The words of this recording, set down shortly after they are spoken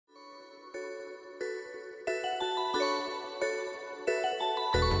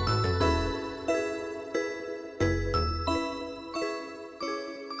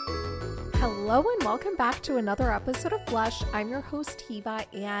Hello and welcome back to another episode of Blush. I'm your host, Hiva,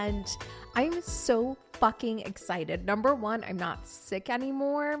 and I'm so fucking excited. Number one, I'm not sick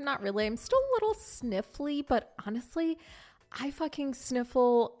anymore. Not really. I'm still a little sniffly, but honestly, I fucking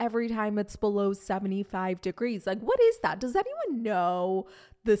sniffle every time it's below 75 degrees. Like, what is that? Does anyone know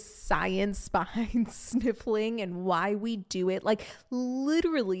the science behind sniffling and why we do it? Like,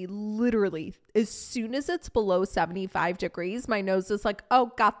 literally, as soon as it's below 75 degrees, my nose is like,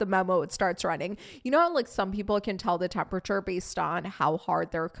 oh, got the memo. It starts running. You know how, like, some people can tell the temperature based on how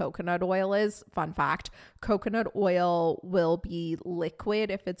hard their coconut oil is? Fun fact, coconut oil will be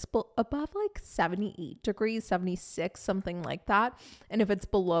liquid if it's above like 78 degrees, 76, something like that. And if it's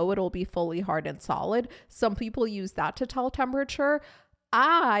below, it'll be fully hard and solid. Some people use that to tell temperature.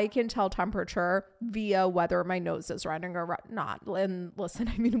 I can tell temperature via whether my nose is running or not. And listen,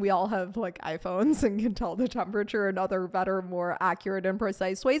 I mean, we all have like iPhones and can tell the temperature in other better, more accurate and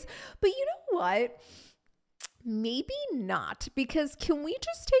precise ways. But you know what? Maybe not, because can we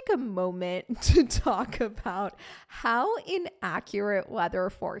just take a moment to talk about how inaccurate weather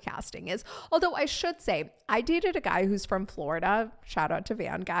forecasting is? Although I should say, I dated a guy who's from Florida. Shout out to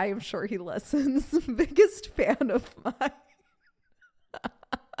Van Guy. I'm sure he listens. Biggest fan of mine.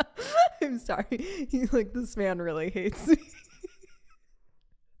 I'm sorry. This man really hates me.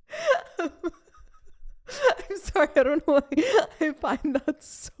 I'm sorry. I don't know why I find that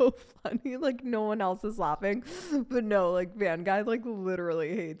so funny. Like, no one else is laughing. But no, like, Van Guy, like,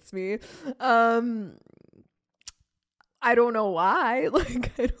 literally hates me. I don't know why.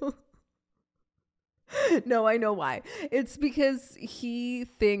 Like, No, I know why. It's because he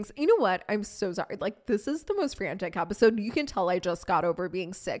thinks, you know what? I'm so sorry. Like, this is the most frantic episode. You can tell I just got over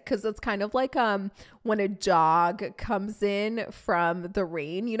being sick because it's kind of like when a dog comes in from the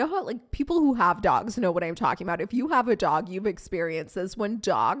rain. You know how like people who have dogs know what I'm talking about. If you have a dog, you've experienced this. When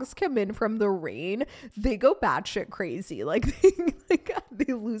dogs come in from the rain, they go batshit crazy. Like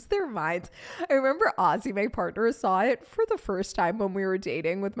they lose their minds. I remember Ozzy, my partner, saw it for the first time when we were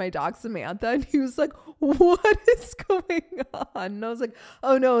dating with my dog Samantha, and he was like, what is going on? And I was like,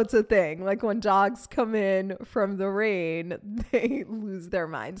 oh no, it's a thing. Like when dogs come in from the rain, they lose their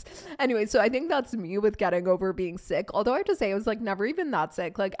minds. Anyway, so I think that's me with getting over being sick. Although I have to say, I was like never even that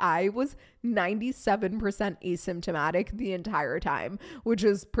sick. Like I was 97% asymptomatic the entire time, which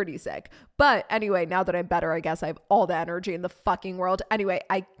is pretty sick. But anyway, now that I'm better, I guess I have all the energy in the fucking world. Anyway,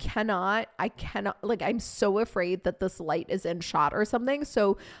 I cannot, like, I'm so afraid that this light is in shot or something.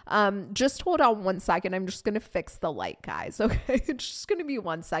 So just hold on 1 second. I'm just going to fix the light, guys. Okay. It's just going to be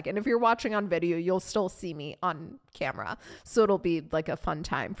 1 second. If you're watching on video, you'll still see me on camera. So it'll be like a fun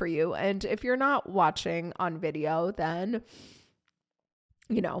time for you. And if you're not watching on video, then,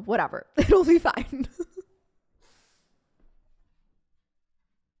 you know, whatever, it'll be fine.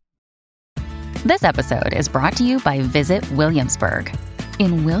 This episode is brought to you by Visit Williamsburg.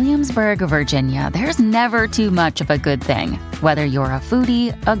 In Williamsburg, Virginia, there's never too much of a good thing. Whether you're a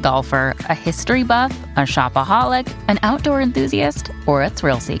foodie, a golfer, a history buff, a shopaholic, an outdoor enthusiast, or a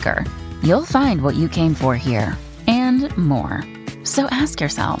thrill seeker, you'll find what you came for here and more. So ask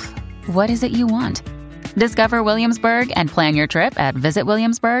yourself, what is it you want? Discover Williamsburg and plan your trip at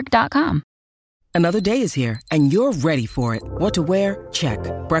visitwilliamsburg.com. Another day is here, and you're ready for it. What to wear? Check.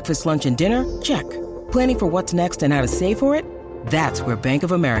 Breakfast, lunch, and dinner? Check. Planning for what's next and how to save for it? That's where Bank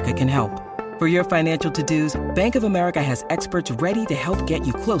of America can help. For your financial to-dos, Bank of America has experts ready to help get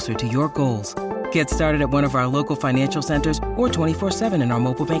you closer to your goals. Get started at one of our local financial centers or 24/7 in our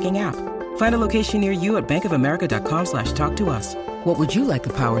mobile banking app. Find a location near you at bankofamerica.com/talktous. What would you like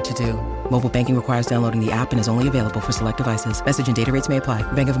the power to do? Mobile banking requires downloading the app and is only available for select devices. Message and data rates may apply.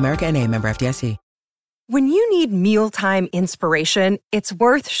 Bank of America N.A., member FDIC. When you need mealtime inspiration, it's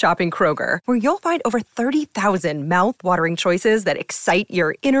worth shopping Kroger, where you'll find over 30,000 mouth-watering choices that excite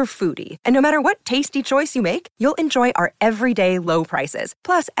your inner foodie. And no matter what tasty choice you make, you'll enjoy our everyday low prices,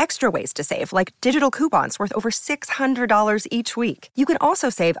 plus extra ways to save, like digital coupons worth over $600 each week. You can also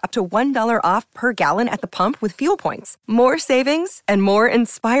save up to $1 off per gallon at the pump with fuel points. More savings and more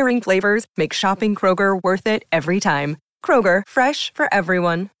inspiring flavors make shopping Kroger worth it every time. Kroger, fresh for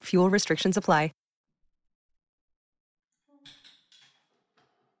everyone. Fuel restrictions apply.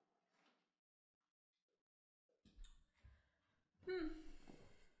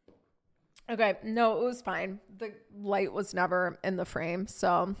 Okay, no, it was fine. The light was never in the frame,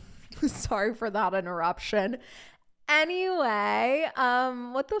 so sorry for that interruption. Anyway,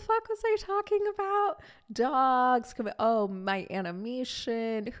 what the fuck was I talking about? Dogs coming. Oh, my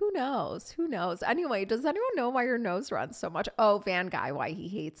animation. Who knows? Anyway, does anyone know why your nose runs so much? Oh, Van Guy, why he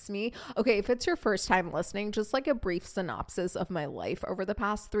hates me. Okay, if it's your first time listening, just like a brief synopsis of my life over the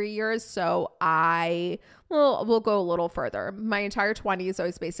past 3 years. So we'll go a little further. My entire 20s, I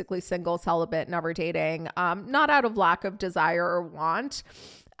was basically single, celibate, never dating, not out of lack of desire or want.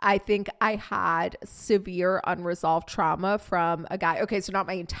 I think I had severe unresolved trauma from a guy. Okay, so not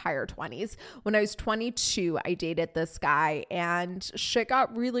my entire 20s. When I was 22, I dated this guy and shit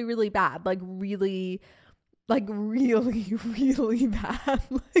got really, really bad. Really bad.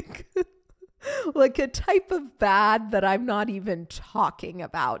 Like a type of bad that I'm not even talking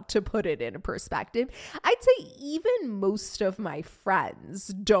about, to put it in perspective. I'd say even most of my friends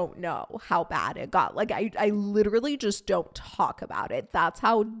don't know how bad it got. Like I literally just don't talk about it. That's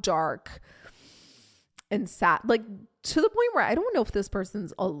how dark and sad, like to the point where I don't know if this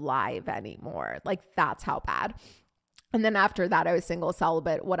person's alive anymore. Like that's how bad. And then after that, I was single,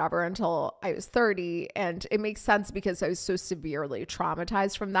 celibate, whatever, until I was 30. And it makes sense because I was so severely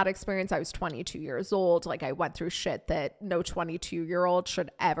traumatized from that experience. I was 22 years old. Like I went through shit that no 22-year-old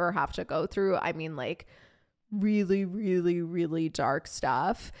should ever have to go through. I mean, like really, really, really dark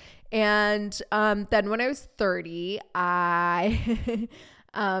stuff. And then when I was 30, I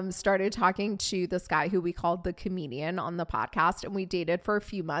started talking to this guy who we called the comedian on the podcast, and we dated for a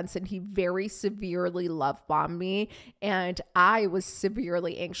few months, and he very severely love bombed me, and I was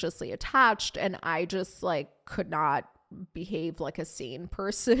severely anxiously attached, and I just like could not behave like a sane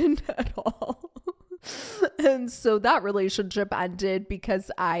person at all. And so that relationship ended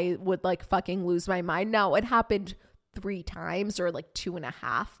because I would like fucking lose my mind. Now it happened 3 times, or like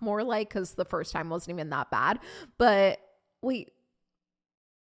 2.5 more, like, because the first time wasn't even that bad. But wait,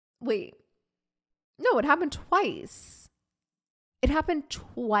 no, it happened twice. It happened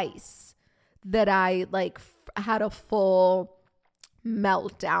twice that I like had a full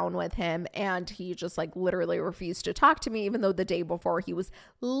meltdown with him, and he just like literally refused to talk to me, even though the day before he was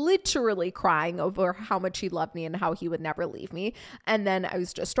literally crying over how much he loved me and how he would never leave me. And then I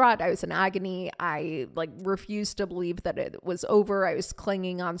was distraught. I was in agony. I like refused to believe that it was over. I was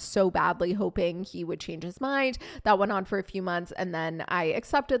clinging on so badly, hoping he would change his mind. That went on for a few months, and then I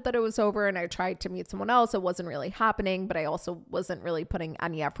accepted that it was over, and I tried to meet someone else. It wasn't really happening, but I also wasn't really putting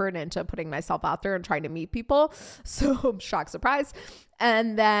any effort into putting myself out there and trying to meet people. So shock, surprise.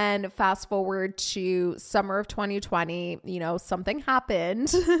 And then fast forward to summer of 2020, something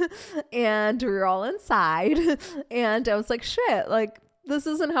happened and we were all inside, and I was like, shit, like this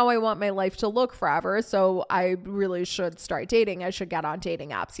isn't how I want my life to look forever. So I really should start dating. I should get on dating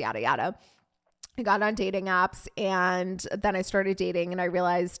apps, yada, yada. I got on dating apps, and then I started dating, and I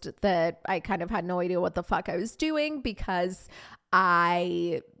realized that I kind of had no idea what the fuck I was doing, because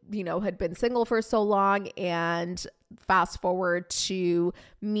I, had been single for so long. And fast forward to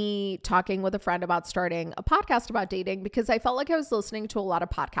me talking with a friend about starting a podcast about dating, because I felt like I was listening to a lot of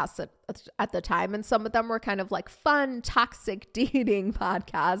podcasts at the time, and some of them were kind of like fun, toxic dating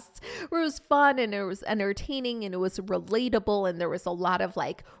podcasts where it was fun and it was entertaining and it was relatable, and there was a lot of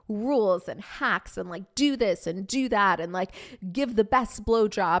like rules and hacks and like do this and do that and like give the best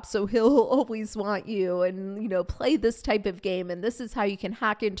blowjob so he'll always want you, and play this type of game, and this is how you can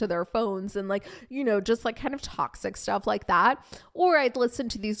hack into their phones, and like just like kind of toxic stuff like that. Or I'd listen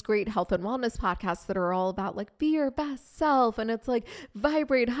to these great health and wellness podcasts that are all about like be your best self, and it's like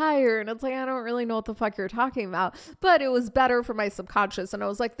vibrate higher, and it's like I don't really know what the fuck you're talking about, but it was better for my subconscious. And I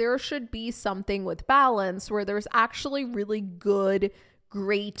was like, there should be something with balance where there's actually really good,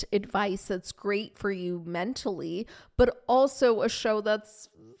 great advice that's great for you mentally, but also a show that's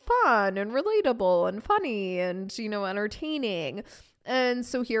fun and relatable and funny and entertaining. And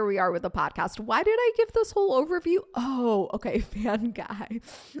so here we are with the podcast. Why did I give this whole overview? Oh, okay. Fan guy.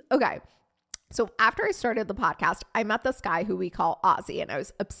 Okay. So after I started the podcast, I met this guy who we call Ozzy, and I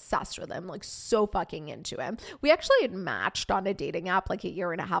was obsessed with him, like so fucking into him. We actually had matched on a dating app like 1.5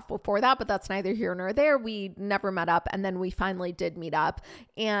 years before that, but that's neither here nor there. We never met up, and then we finally did meet up,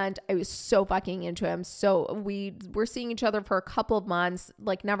 and I was so fucking into him. So we were seeing each other for a couple of months,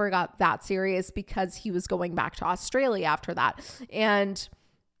 like never got that serious because he was going back to Australia after that. And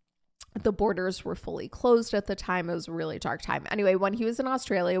the borders were fully closed at the time. It was a really dark time. Anyway, when he was in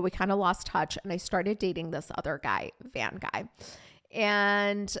Australia, we kind of lost touch, and I started dating this other guy, Van Guy.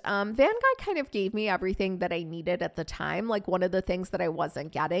 And Van Guy kind of gave me everything that I needed at the time. Like one of the things that I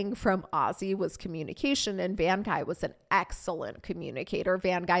wasn't getting from Ozzy was communication, and Van Guy was an excellent communicator.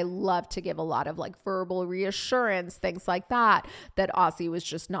 Van Guy loved to give a lot of like verbal reassurance, things like that Ozzy was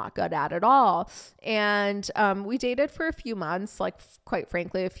just not good at all. And we dated for a few months, like quite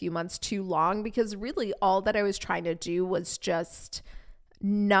frankly, a few months too long, because really all that I was trying to do was just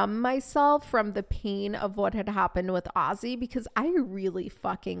numb myself from the pain of what had happened with Ozzy, because I really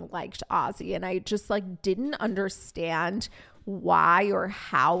fucking liked Ozzy and I just like didn't understand why or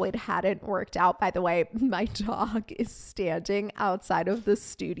how it hadn't worked out. By the way, my dog is standing outside of the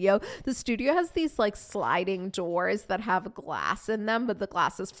studio. The studio has these like sliding doors that have glass in them, but the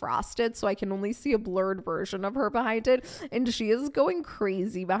glass is frosted, so I can only see a blurred version of her behind it. And she is going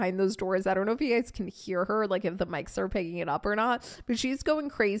crazy behind those doors. I don't know if you guys can hear her, like if the mics are picking it up or not, but she's going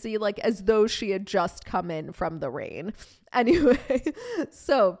crazy, like as though she had just come in from the rain. Anyway,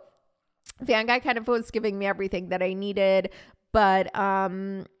 so Van Guy kind of was giving me everything that I needed, but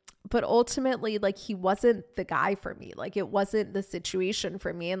ultimately, like, he wasn't the guy for me. Like, it wasn't the situation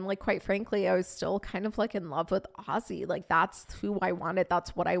for me. And like, quite frankly, I was still kind of like in love with Ozzy. Like, that's who I wanted.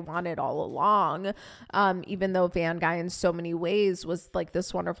 That's what I wanted all along. Even though Van Guy in so many ways was like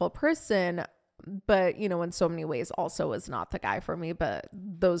this wonderful person, but you know, in so many ways also was not the guy for me. But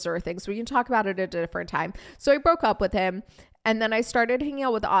those are things we can talk about at a different time. So I broke up with him. And then I started hanging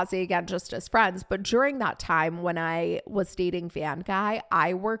out with Ozzy again, just as friends. But during that time when I was dating Van Guy,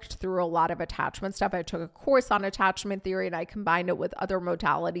 I worked through a lot of attachment stuff. I took a course on attachment theory and I combined it with other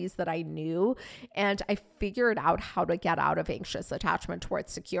modalities that I knew. And I figured out how to get out of anxious attachment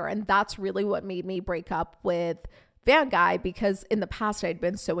towards secure. And that's really what made me break up with Van Guy, because in the past I'd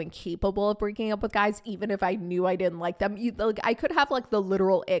been so incapable of breaking up with guys, even if I knew I didn't like them. I could have like the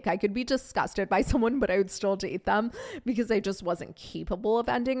literal ick. I could be disgusted by someone, but I would still date them because I just wasn't capable of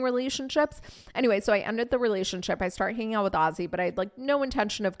ending relationships. Anyway, so I ended the relationship. I started hanging out with Ozzy, but I had like no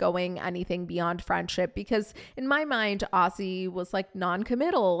intention of going anything beyond friendship, because in my mind, Ozzy was like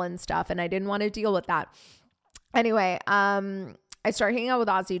non-committal and stuff, and I didn't want to deal with that. Anyway, I started hanging out with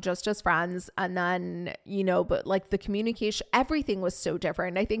Ozzy just as friends. And then, you know, but like the communication, everything was so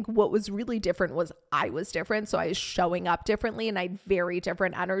different. I think what was really different was I was different. So I was showing up differently and I had very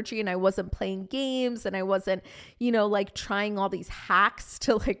different energy, and I wasn't playing games, and I wasn't, you know, like trying all these hacks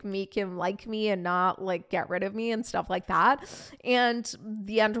to like make him like me and not like get rid of me and stuff like that. And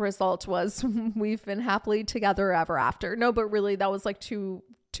the end result was we've been happily together ever after. No, but really that was like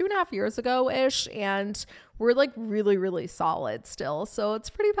 2.5 years ago ish, and we're like really, really solid still. So it's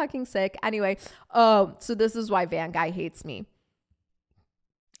pretty fucking sick. Anyway, so this is why Van Guy hates me.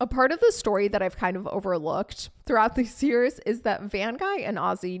 A part of the story that I've kind of overlooked throughout these years is that Van Guy and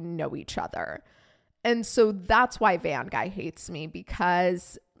Ozzy know each other. And so that's why Van Guy hates me,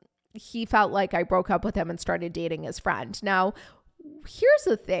 because he felt like I broke up with him and started dating his friend. Now, here's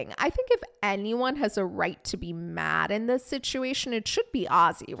the thing. I think if anyone has a right to be mad in this situation, it should be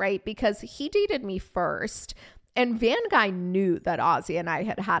Ozzy, right? Because he dated me first. And Van Guy knew that Ozzy and I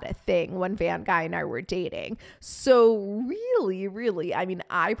had a thing when Van Guy and I were dating. So really, I mean,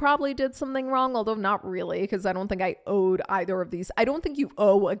 I probably did something wrong, although not really, because I don't think I owed either of these. I don't think you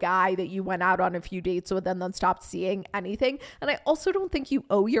owe a guy that you went out on a few dates with and then stopped seeing anything. And I also don't think you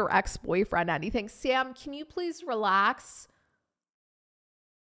owe your ex-boyfriend anything. Sam, can you please relax?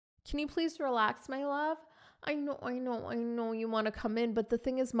 Can you please relax, my love? I know you want to come in, but the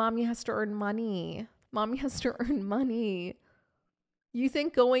thing is, Mommy has to earn money. You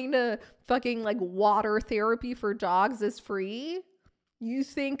think going to fucking like water therapy for dogs is free? You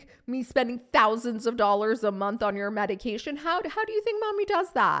think me spending thousands of dollars a month on your medication? How do you think Mommy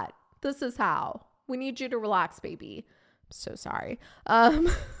does that? This is how. We need you to relax, baby. I'm so sorry.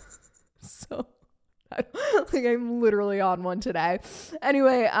 So like I'm literally on one today.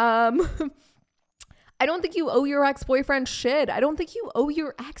 Anyway, I don't think you owe your ex-boyfriend shit. I don't think you owe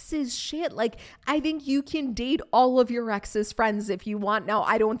your exes shit. Like, I think you can date all of your ex's friends if you want. Now,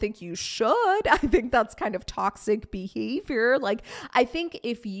 I don't think you should. I think that's kind of toxic behavior. Like, I think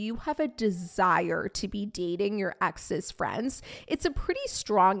if you have a desire to be dating your ex's friends, it's a pretty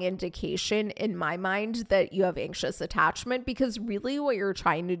strong indication in my mind that you have anxious attachment, because really what you're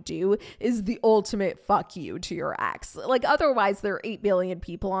trying to do is the ultimate fuck you to your ex. Like, otherwise, there are 8 billion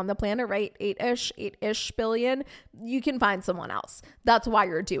people on the planet, right? 8-ish billion. You can find someone else. That's why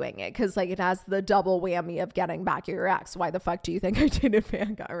you're doing it, because like it has the double whammy of getting back at your ex. Why the fuck do you think I dated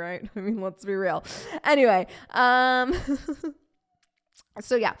Van Guy, right? I mean, let's be real. Anyway,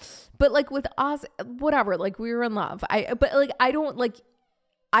 so yeah, but like with Oz, whatever, like we were in love. I don't like,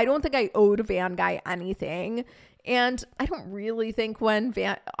 I don't think I owed Van Guy anything. And I don't really think when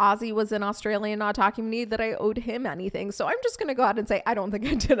Ozzy was in Australia not talking to me that I owed him anything. So I'm just going to go out and say I don't think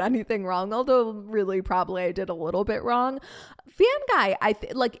I did anything wrong, although really probably I did a little bit wrong. Van Guy,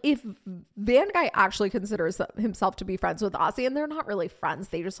 if Van Guy actually considers himself to be friends with Ozzy, and they're not really friends,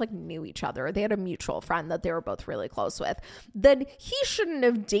 they just like knew each other. They had a mutual friend that they were both really close with. Then he shouldn't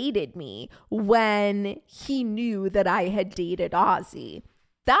have dated me when he knew that I had dated Ozzy.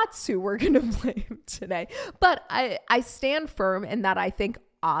 That's who we're going to blame today. But I stand firm in that I think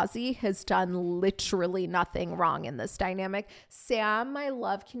Ozzy has done literally nothing wrong in this dynamic. Sam, my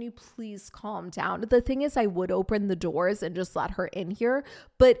love, can you please calm down? The thing is, I would open the doors and just let her in here.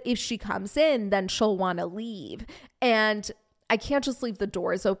 But if she comes in, then she'll want to leave. And I can't just leave the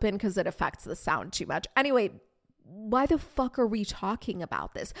doors open because it affects the sound too much. Anyway, why the fuck are we talking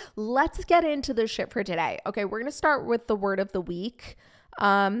about this? Let's get into the shit for today. Okay, we're going to start with the word of the week.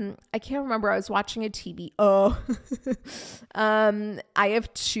 I can't remember. I was watching a TV. I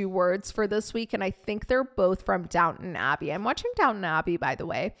have 2 words for this week, and I think they're both from Downton Abbey. I'm watching Downton Abbey, by the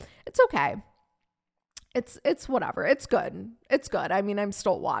way. It's okay. It's whatever. It's good. It's good. I mean, I'm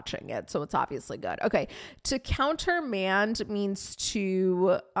still watching it, so it's obviously good. Okay. To countermand means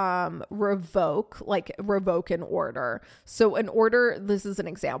to revoke an order. So an order, this is an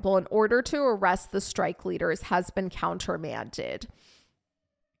example, an order to arrest the strike leaders has been countermanded.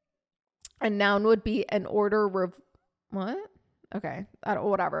 A noun would be an order. What? Okay.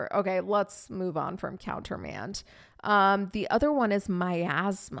 Whatever. Okay. Let's move on from countermand. The other one is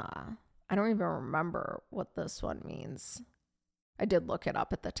miasma. I don't even remember what this one means. I did look it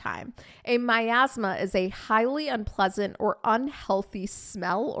up at the time. A miasma is a highly unpleasant or unhealthy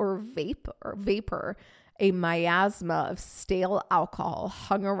smell or vapor. A miasma of stale alcohol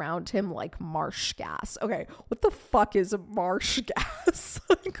hung around him like marsh gas. Okay, what the fuck is marsh gas?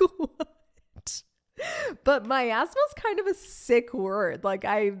 Like, what? But miasma is kind of a sick word. Like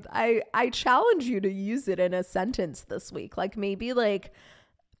I challenge you to use it in a sentence this week. Like maybe like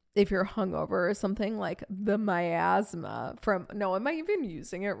if you're hungover or something, like the miasma from, no, am I even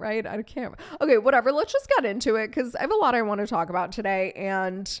using it right? I can't. Okay, whatever. Let's just get into it because I have a lot I want to talk about today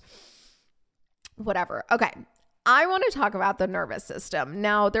and whatever. Okay. I want to talk about the nervous system.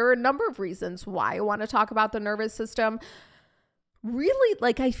 Now, there are a number of reasons why I want to talk about the nervous system. Really,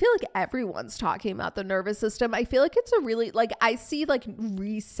 like, I feel like everyone's talking about the nervous system. I feel like it's a really, like, I see like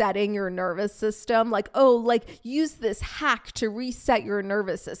resetting your nervous system, like, oh, like use this hack to reset your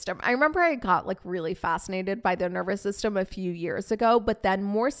nervous system. I remember I got like really fascinated by the nervous system a few years ago, but then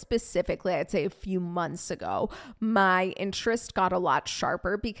more specifically, I'd say a few months ago, my interest got a lot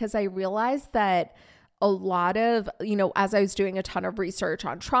sharper because I realized that a lot of, as I was doing a ton of research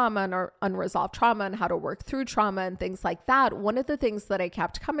on trauma and unresolved trauma and how to work through trauma and things like that, one of the things that I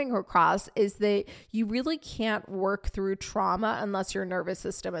kept coming across is that you really can't work through trauma unless your nervous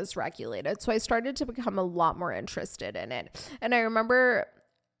system is regulated. So I started to become a lot more interested in it. And I remember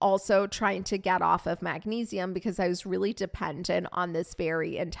also trying to get off of magnesium because I was really dependent on this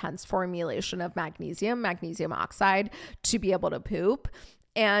very intense formulation of magnesium oxide, to be able to poop.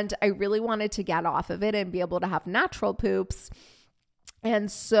 And I really wanted to get off of it and be able to have natural poops. And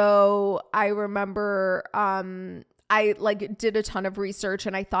so I remember I like did a ton of research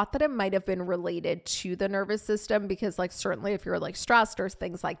and I thought that it might have been related to the nervous system because like certainly if you're like stressed or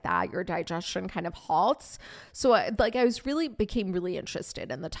things like that, your digestion kind of halts. So I became really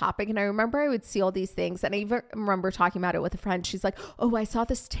interested in the topic. And I remember I would see all these things and I even remember talking about it with a friend. She's like, oh, I saw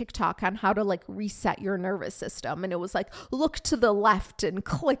this TikTok on how to like reset your nervous system. And it was like, look to the left and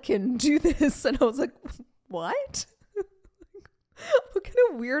click and do this. And I was like, what? What kind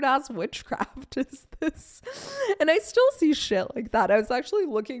of weird ass witchcraft is this? And I still see shit like that. I was actually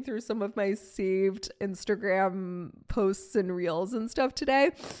looking through some of my saved Instagram posts and reels and stuff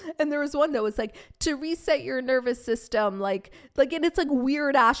today. And there was one that was like, to reset your nervous system, and it's like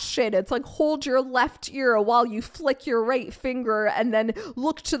weird ass shit. It's like hold your left ear while you flick your right finger and then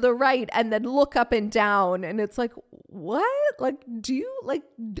look to the right and then look up and down. And it's like, what? Like,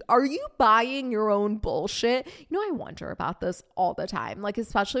 are you buying your own bullshit? I wonder about this all the time, like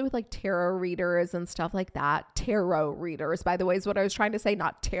especially with like tarot readers and stuff like that. Tarot readers, by the way, is what I was trying to say,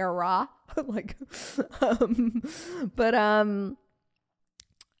 not tarot. Like,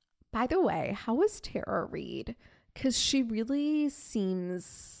 by the way, how was Tara Reid? Because she really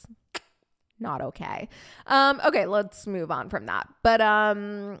seems not okay. Okay, let's move on from that. But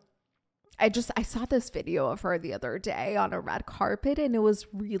I saw this video of her the other day on a red carpet and it was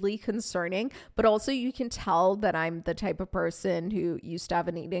really concerning, but also you can tell that I'm the type of person who used to have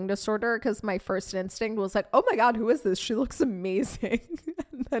an eating disorder because my first instinct was like, oh my God, who is this? She looks amazing.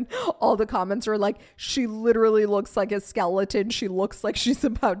 And then all the comments are like, she literally looks like a skeleton. She looks like she's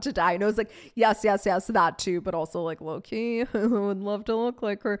about to die. And I was like, yes, that too. But also like, low-key, I would love to look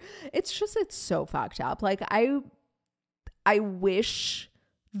like her. It's so fucked up. Like I wish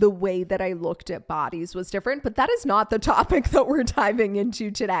the way that I looked at bodies was different, but that is not the topic that we're diving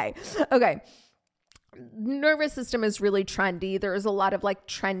into today. Okay. Nervous system is really trendy. There's a lot of like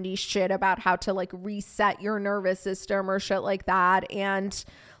trendy shit about how to like reset your nervous system or shit like that. And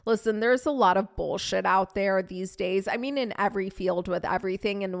listen, there's a lot of bullshit out there these days. I mean, in every field with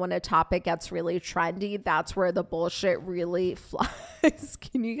everything. And when a topic gets really trendy, that's where the bullshit really flies.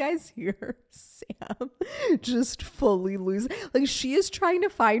 Can you guys hear Sam just fully lose? Like, she is trying to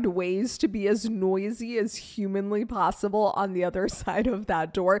find ways to be as noisy as humanly possible on the other side of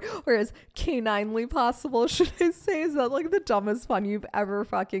that door, or as caninely possible, should I say? Is that like the dumbest pun you've ever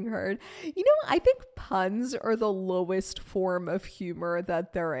fucking heard? You know, I think puns are the lowest form of humor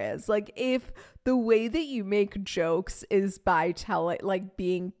that there is. Like, if the way that you make jokes is by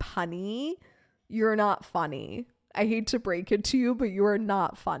being punny, you're not funny. I hate to break it to you, but you are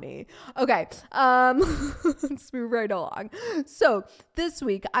not funny. Okay, let's move right along. So this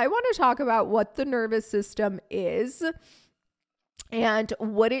week, I want to talk about what the nervous system is and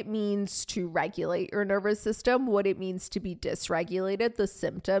what it means to regulate your nervous system, what it means to be dysregulated, the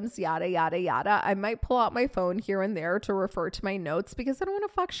symptoms, yada, yada, yada. I might pull out my phone here and there to refer to my notes because I don't want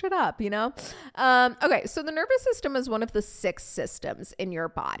to fuck shit up, you know? Okay, so the nervous system is one of the 6 systems in your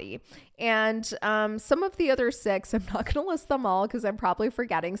body. And some of the other 6, I'm not going to list them all because I'm probably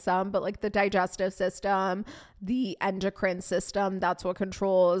forgetting some, but like the digestive system, the endocrine system, that's what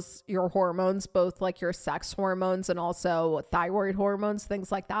controls your hormones, both like your sex hormones and also thyroid hormones,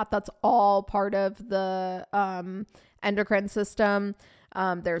 things like that. That's all part of the endocrine system.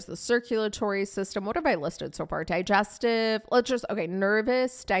 There's the circulatory system. What have I listed so far? Digestive.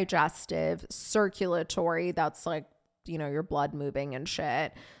 Nervous, digestive, circulatory. That's like, you know, your blood moving and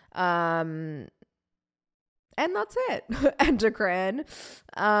shit. And that's it. Endocrine.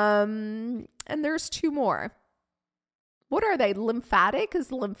 And there's 2 more. What are they? Lymphatic?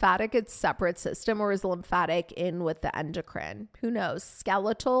 Is lymphatic its separate system, or is lymphatic in with the endocrine? Who knows?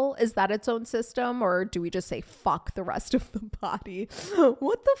 Skeletal? Is that its own system, or do we just say fuck the rest of the body?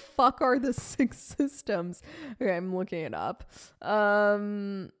 What the fuck are the 6 systems? Okay, I'm looking it up.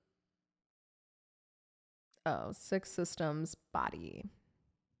 6 systems, body.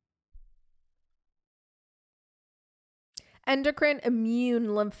 Endocrine,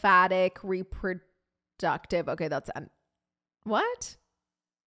 immune, lymphatic, reproductive. Okay, that's what?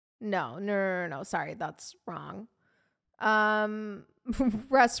 No. Sorry, that's wrong.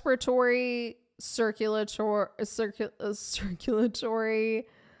 Respiratory, circulatory,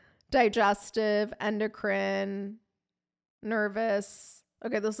 digestive, endocrine, nervous.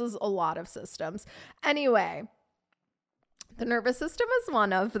 Okay, this is a lot of systems. Anyway, the nervous system is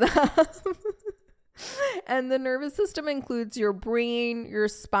one of them. And the nervous system includes your brain, your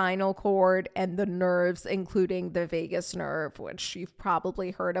spinal cord, and the nerves, including the vagus nerve, which you've probably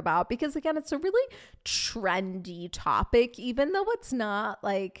heard about because, again, it's a really trendy topic, even though it's not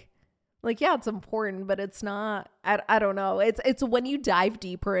yeah, it's important, but it's not, I don't know. It's when you dive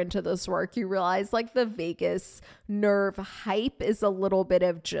deeper into this work, you realize like the vagus nerve hype is a little bit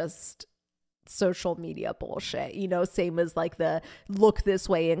of just social media bullshit, you know, same as like the look this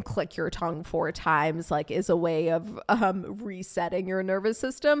way and click your tongue 4 times, like is a way of resetting your nervous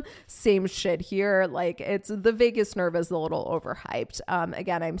system. Same shit here. Like, it's the vagus nerve is a little overhyped.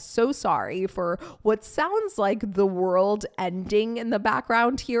 Again, I'm so sorry for what sounds like the world ending in the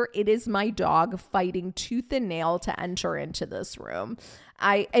background here. It is my dog fighting tooth and nail to enter into this room.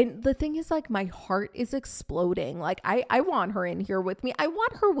 And the thing is, like, my heart is exploding. Like, I want her in here with me. I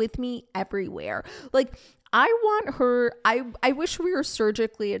want her with me everywhere. Like, I want her, I wish we were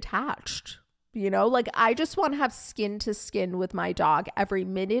surgically attached, you know? Like, I just want to have skin to skin with my dog every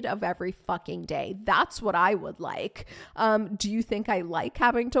minute of every fucking day. That's what I would like. Do you think I like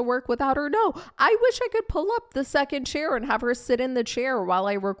having to work without her? No. I wish I could pull up the second chair and have her sit in the chair while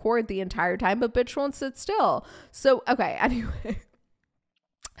I record the entire time, but bitch won't sit still. So, okay,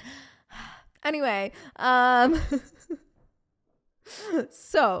 Anyway,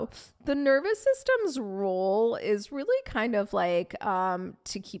 so the nervous system's role is really kind of like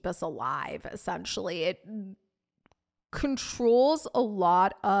to keep us alive, essentially. It controls a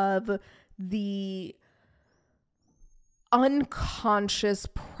lot of the unconscious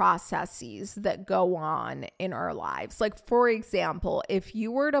processes that go on in our lives. Like, for example, if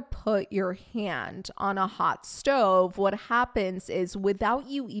you were to put your hand on a hot stove, what happens is, without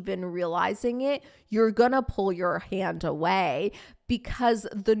you even realizing it, you're gonna pull your hand away because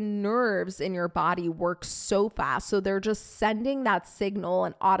the nerves in your body work so fast. So they're just sending that signal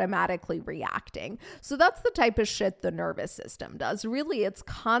and automatically reacting. So that's the type of shit the nervous system does. Really, it's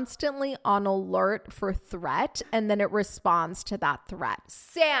constantly on alert for threat, and then it responds to that threat.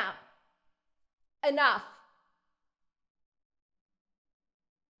 Sam, enough.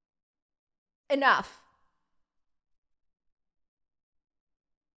 Enough.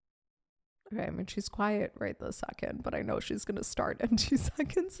 Okay, I mean, she's quiet right this second, but I know she's going to start in 2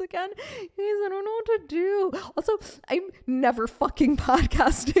 seconds again. Guys, I don't know what to do. Also, I'm never fucking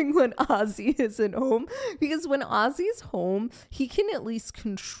podcasting when Ozzy isn't home, because when Ozzy's home, he can at least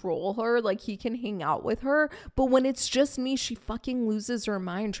control her. Like, he can hang out with her. But when it's just me, she fucking loses her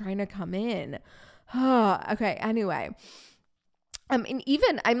mind trying to come in. Okay, anyway. And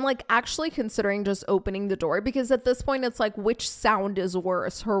even I'm like actually considering just opening the door, because at this point it's like, which sound is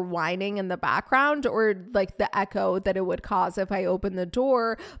worse, her whining in the background or like the echo that it would cause if I open the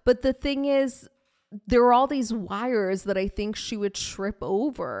door? But the thing is, there are all these wires that I think she would trip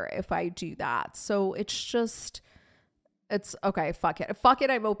over if I do that. So it's okay. Fuck it.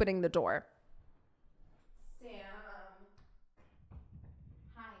 I'm opening the door. Sam.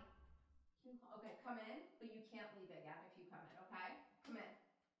 Hi. Okay, come in, but you can't leave again if you come in, okay? Come in.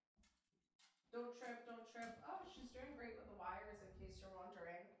 Don't trip. Oh, she's doing great with the wires, in case you're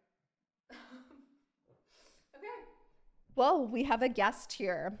wondering. Okay. Well, we have a guest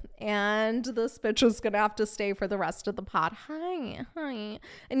here, and this bitch is gonna have to stay for the rest of the pod. Hi.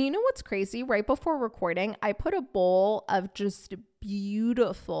 And you know what's crazy? Right before recording, I put a bowl of just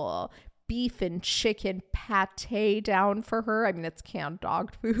beautiful beef and chicken pate down for her. I mean, it's canned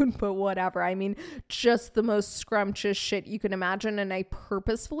dog food, but whatever. I mean, just the most scrumptious shit you can imagine. And I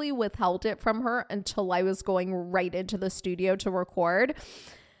purposefully withheld it from her until I was going right into the studio to record.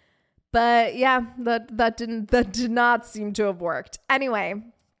 But yeah, that did not seem to have worked. Anyway,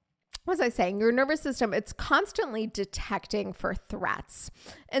 what was I saying? Your nervous system, it's constantly detecting for threats.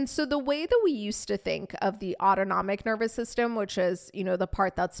 And so the way that we used to think of the autonomic nervous system, which is, you know, the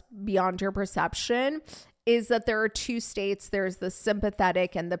part that's beyond your perception, is that there are 2 states. There's the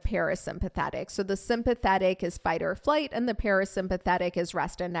sympathetic and the parasympathetic. So the sympathetic is fight or flight, and the parasympathetic is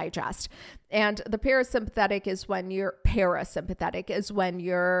rest and digest. And the parasympathetic is when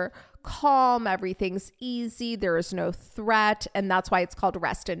you're calm, everything's easy, there is no threat, and that's why it's called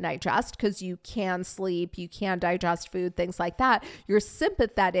rest and digest, because you can sleep, you can digest food, things like that. Your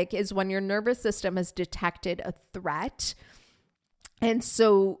sympathetic is when your nervous system has detected a threat. And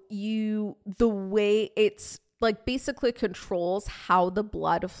so the way it's like basically controls how the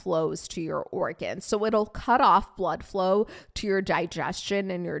blood flows to your organs. So it'll cut off blood flow to your digestion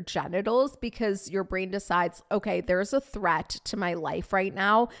and your genitals, because your brain decides, okay, there's a threat to my life right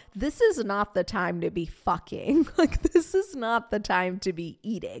now. This is not the time to be fucking. Like, this is not the time to be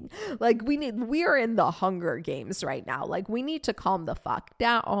eating. Like, we are in the Hunger Games right now. Like, we need to calm the fuck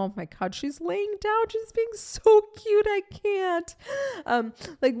down. Oh my God, she's laying down. She's being so cute. I can't.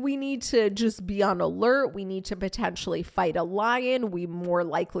 Like, we need to just be on alert. We need to potentially fight a lion. We more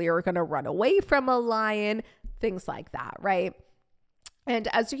likely are going to run away from a lion, things like that, right? And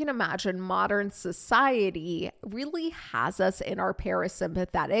as you can imagine, modern society really has us in our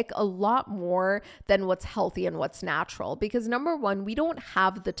parasympathetic a lot more than what's healthy and what's natural. Because number one, we don't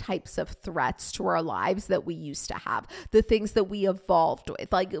have the types of threats to our lives that we used to have, the things that we evolved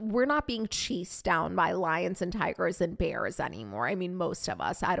with. Like, we're not being chased down by lions and tigers and bears anymore. I mean, most of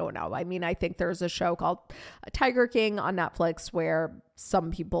us, I don't know. I mean, I think there's a show called Tiger King on Netflix where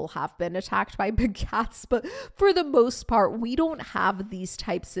some people have been attacked by big cats, but for the most part, we don't have these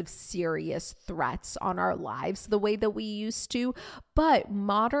types of serious threats on our lives the way that we used to. But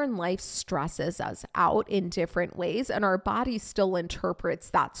modern life stresses us out in different ways, and our body still interprets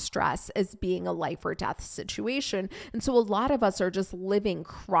that stress as being a life or death situation. And so a lot of us are just living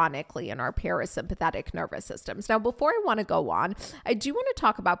chronically in our parasympathetic nervous systems. Now, before I want to go on, I do want to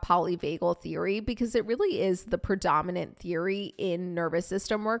talk about polyvagal theory, because it really is the predominant theory in nervous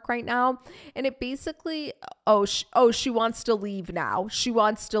system work right now. And it basically, she wants to leave now.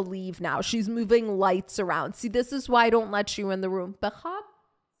 She's moving lights around. See, this is why I don't let you in the room.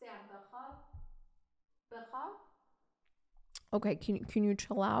 Okay, can you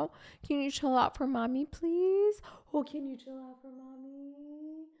chill out? Can you chill out for mommy, please? Oh, can you chill out for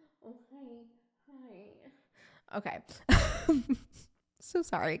mommy? Oh, hi. Okay. So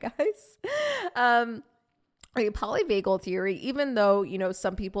sorry, guys. Polyvagal theory, even though, you know,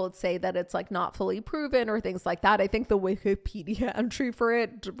 some people would say that it's like not fully proven or things like that, I think the Wikipedia entry for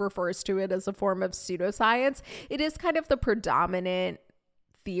it refers to it as a form of pseudoscience. It is kind of the predominant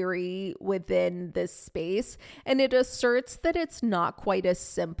theory within this space, and it asserts that it's not quite as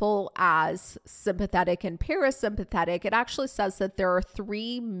simple as sympathetic and parasympathetic. It actually says that there are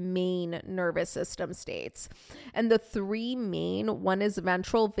three main nervous system states, and the three main, one is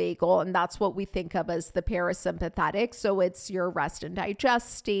ventral vagal, and that's what we think of as the parasympathetic. So it's your rest and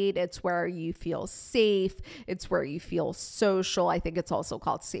digest state. It's where you feel safe. It's where you feel social. I think it's also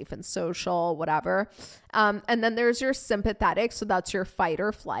called safe and social, whatever. And then there's your sympathetic. So that's your fight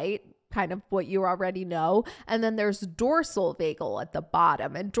or flight, kind of what you already know. And then there's dorsal vagal at the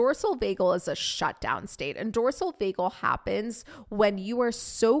bottom. And dorsal vagal is a shutdown state. And dorsal vagal happens when you are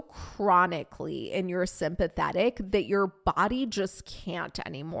so chronically in your sympathetic that your body just can't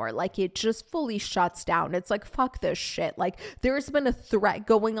anymore. Like it just fully shuts down. It's like, fuck this shit. Like there's been a threat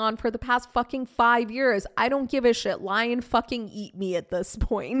going on for the past fucking 5 years. I don't give a shit. Lion fucking eat me at this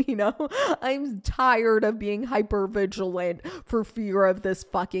point, you know? I'm tired of being hyper vigilant for fear of this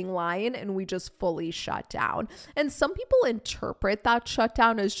fucking lion. And we just fully shut down. And some people interpret that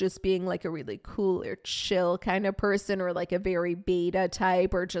shutdown as just being like a really cool or chill kind of person, or like a very beta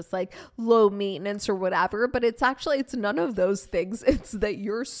type, or just like low maintenance or whatever. But it's none of those things. It's that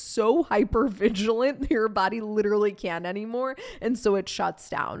you're so hyper vigilant that your body literally can't anymore. And so it shuts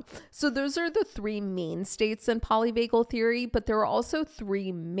down. So those are the three main states in polyvagal theory, but there are also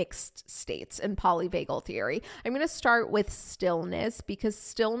three mixed states in polyvagal theory. I'm going to start with stillness, because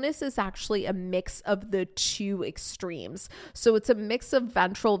stillness is actually a mix of the two extremes. So it's a mix of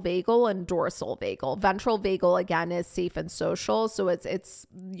ventral vagal and dorsal vagal. Ventral vagal, again, is safe and social. So it's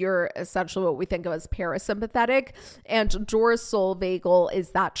you're essentially what we think of as parasympathetic, and dorsal vagal is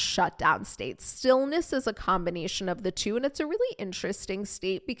that shutdown state. Stillness is a combination of the two, and it's a really interesting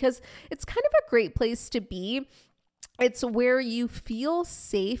state because it's kind of a great place to be. It's where you feel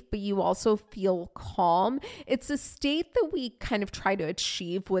safe, but you also feel calm. It's a state that we kind of try to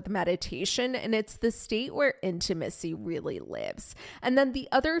achieve with meditation, and it's the state where intimacy really lives. And then the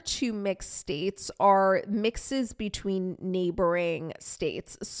other two mixed states are mixes between neighboring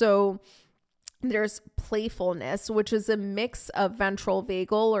states. So there's playfulness, which is a mix of ventral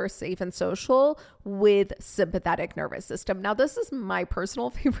vagal or safe and social with sympathetic nervous system. Now, this is my personal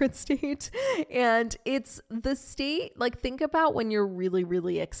favorite state, and it's the state, like, think about when you're really,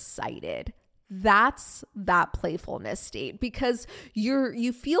 really excited. That's that playfulness state, because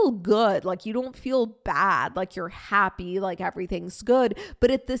you feel good, like you don't feel bad, like you're happy, like everything's good,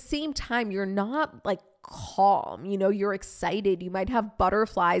 but at the same time you're not like calm, you know, you're excited, you might have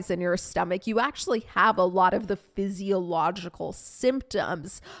butterflies in your stomach, you actually have a lot of the physiological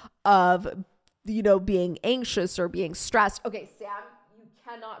symptoms of, you know, being anxious or being stressed. Okay, Sam, you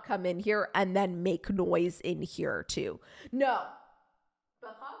cannot come in here and then make noise in here too. No.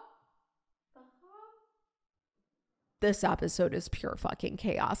 This episode is pure fucking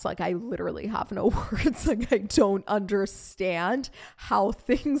chaos. Like, I literally have no words. Like, I don't understand how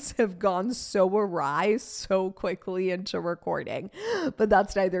things have gone so awry so quickly into recording, but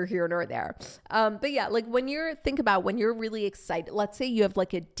that's neither here nor there. But yeah, like when you're really excited, let's say you have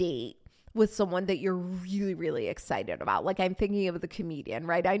like a date with someone that you're really, really excited about. Like, I'm thinking of the comedian,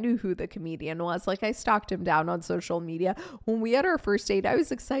 right? I knew who the comedian was. Like, I stalked him down on social media. When we had our first date, I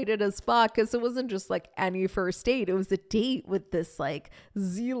was excited as fuck, because it wasn't just like any first date. It was a date with this like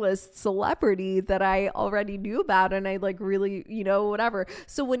Z-list celebrity that I already knew about, and I like really, you know, whatever.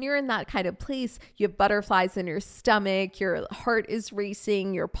 So when you're in that kind of place, you have butterflies in your stomach, your heart is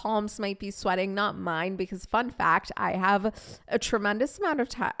racing, your palms might be sweating. Not mine, because fun fact, I have a tremendous amount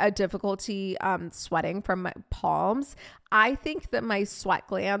of difficulty sweating from my palms. I think that my sweat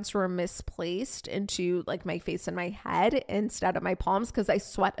glands were misplaced into like my face and my head instead of my palms, because I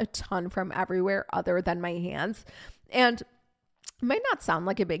sweat a ton from everywhere other than my hands. And it might not sound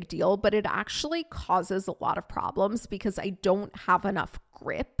like a big deal, but it actually causes a lot of problems because I don't have enough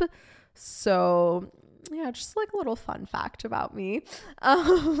grip. So yeah, just like a little fun fact about me.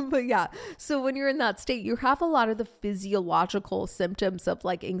 But yeah, so when you're in that state, you have a lot of the physiological symptoms of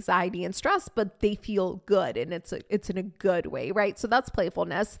like anxiety and stress, but they feel good, and it's in a good way, right? So that's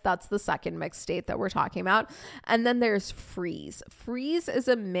playfulness. That's the second mixed state that we're talking about. And then there's freeze. Freeze is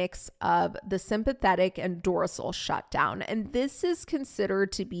a mix of the sympathetic and dorsal shutdown. And this is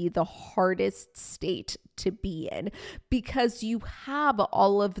considered to be the hardest state to be in, because you have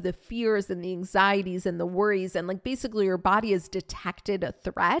all of the fears and the anxieties and the worries, and like basically your body has detected a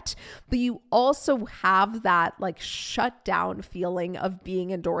threat, but you also have that like shutdown feeling of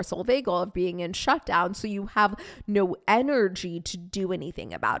being in dorsal vagal, of being in shutdown. So you have no energy to do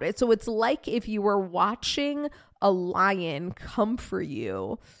anything about it. So it's like if you were watching a lion come for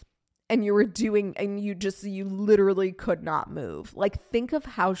you, and you were doing, and you literally could not move. Like, think of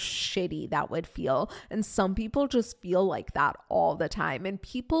how shitty that would feel. And some people just feel like that all the time. And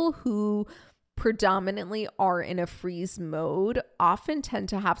people who predominantly are in a freeze mode often tend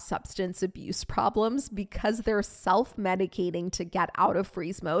to have substance abuse problems because they're self-medicating to get out of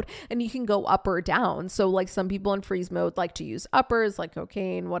freeze mode. And you can go up or down. So like some people in freeze mode like to use uppers like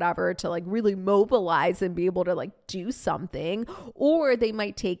cocaine, whatever, to like really mobilize and be able to like do something, or they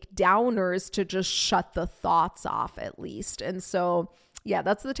might take downers to just shut the thoughts off at least. And so yeah,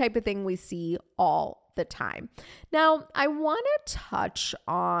 that's the type of thing we see all the time. Now, I want to touch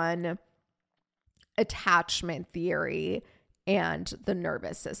on attachment theory and the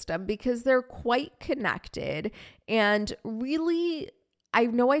nervous system because they're quite connected. And really, I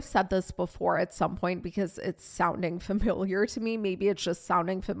know I've said this before at some point because it's sounding familiar to me. Maybe it's just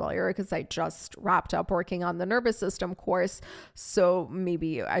sounding familiar because I just wrapped up working on the nervous system course. So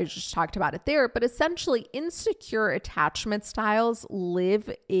maybe I just talked about it there. But essentially, insecure attachment styles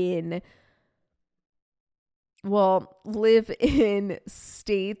live in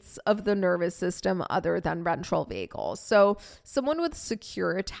states of the nervous system other than ventral vagal. So someone with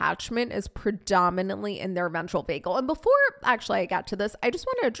secure attachment is predominantly in their ventral vagal. And before actually I got to this, I just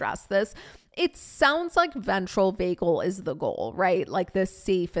want to address this. It sounds like ventral vagal is the goal, right? Like the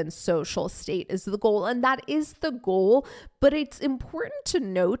safe and social state is the goal. And that is the goal. But it's important to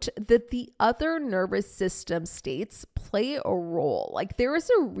note that the other nervous system states play a role. Like there is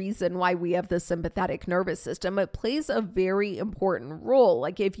a reason why we have the sympathetic nervous system. It plays a very important role.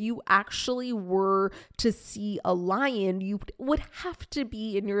 Like if you actually were to see a lion, you would have to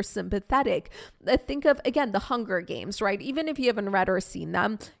be in your sympathetic. Think of, again, the Hunger Games, right? Even if you haven't read or seen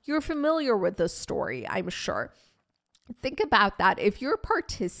them, you're familiar with the story, I'm sure. Think about that. If you're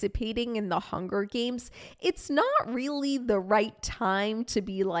participating in the Hunger Games, it's not really the right time to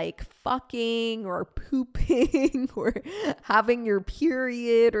be like fucking or pooping or having your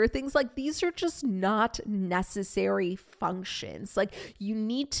period or things like these are just not necessary functions. Like you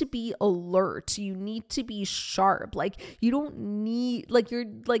need to be alert. You need to be sharp. Like you don't need, like you're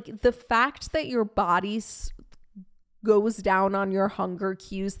like the fact that your body's goes down on your hunger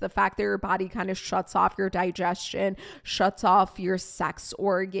cues, the fact that your body kind of shuts off your digestion, shuts off your sex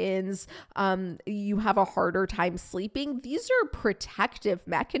organs, you have a harder time sleeping. These are protective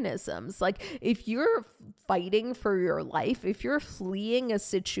mechanisms. Like if you're fighting for your life, if you're fleeing a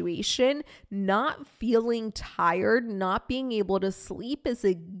situation, not feeling tired, not being able to sleep is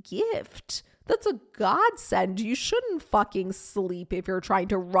a gift. That's a godsend. You shouldn't fucking sleep if you're trying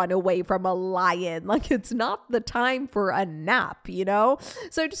to run away from a lion. Like it's not the time for a nap, you know?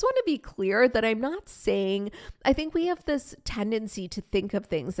 So I just want to be clear that I'm not saying, I think we have this tendency to think of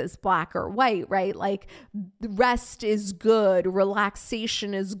things as black or white, right? Like rest is good,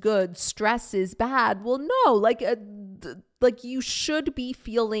 relaxation is good, stress is bad. Well, no, like you should be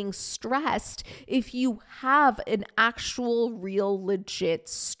feeling stressed if you have an actual, real, legit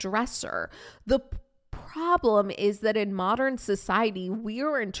stressor. The problem is that in modern society, we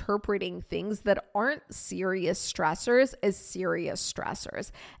are interpreting things that aren't serious stressors as serious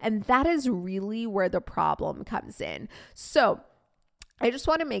stressors. And that is really where the problem comes in. So I just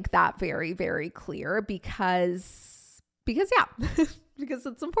want to make that very, very clear because yeah. Because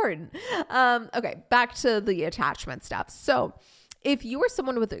it's important. Okay, back to the attachment stuff. So if you are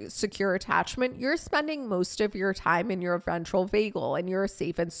someone with a secure attachment, you're spending most of your time in your ventral vagal and your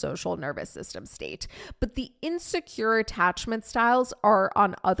safe and social nervous system state. But the insecure attachment styles are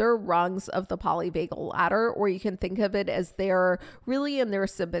on other rungs of the polyvagal ladder, or you can think of it as they're really in their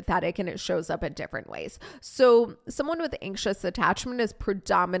sympathetic and it shows up in different ways. So someone with anxious attachment is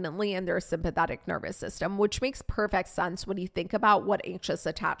predominantly in their sympathetic nervous system, which makes perfect sense when you think about what anxious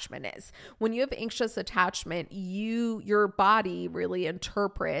attachment is. When you have anxious attachment, your body really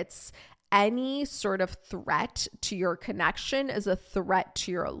interprets any sort of threat to your connection as a threat to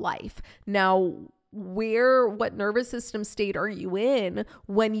your life. Now, what nervous system state are you in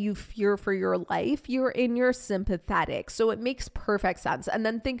when you fear for your life? You're in your sympathetic. So it makes perfect sense. And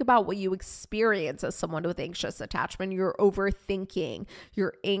then think about what you experience as someone with anxious attachment. You're overthinking,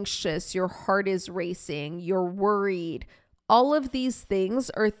 you're anxious, your heart is racing, you're worried. All of these things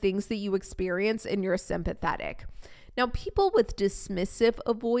are things that you experience in your sympathetic. Now, people with dismissive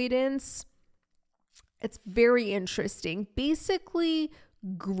avoidance, it's very interesting, basically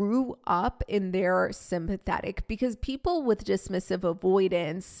grew up in their sympathetic because people with dismissive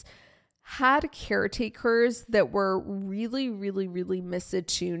avoidance had caretakers that were really, really, really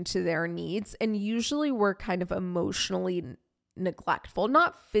misattuned to their needs and usually were kind of emotionally neglectful,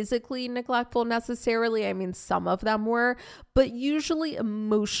 not physically neglectful necessarily. I mean, some of them were, but usually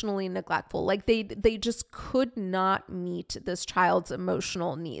emotionally neglectful. Like they just could not meet this child's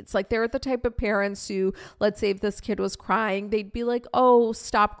emotional needs. Like they're the type of parents who, let's say if this kid was crying, they'd be like, oh,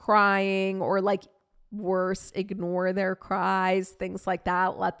 stop crying, or like worse, ignore their cries, things like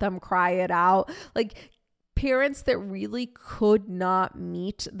that. Let them cry it out. Like parents that really could not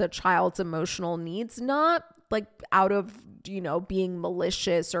meet the child's emotional needs, not like out of, being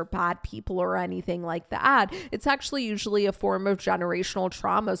malicious or bad people or anything like that. It's actually usually a form of generational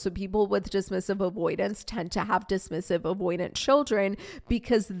trauma. So people with dismissive avoidance tend to have dismissive avoidant children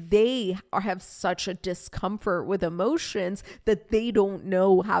because they have such a discomfort with emotions that they don't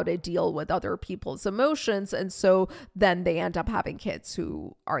know how to deal with other people's emotions. And so then they end up having kids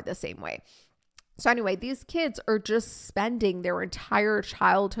who are the same way. So anyway, these kids are just spending their entire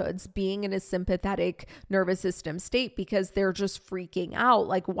childhoods being in a sympathetic nervous system state because they're just freaking out.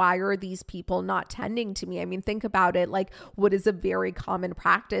 Like, why are these people not tending to me? I mean, think about it. Like, what is a very common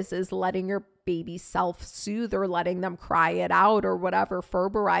practice is letting your baby self-soothe or letting them cry it out or whatever,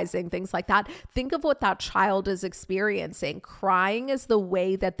 ferberizing, things like that. Think of what that child is experiencing. Crying is the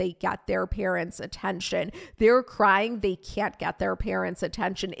way that they get their parents' attention. They're crying, they can't get their parents'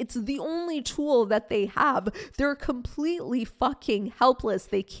 attention. It's the only tool that they have. They're completely fucking helpless.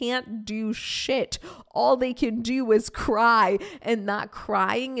 They can't do shit. All they can do is cry, and that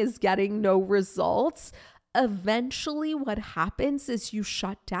crying is getting no results. Eventually, what happens is you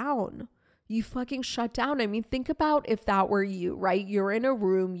shut down. You fucking shut down. I mean, think about if that were you, right? You're in a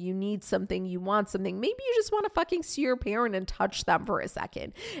room, you need something, you want something. Maybe you just want to fucking see your parent and touch them for a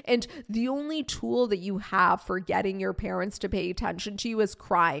second. And the only tool that you have for getting your parents to pay attention to you is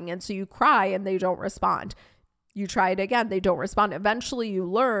crying. And so you cry and they don't respond. You try it again, they don't respond. Eventually you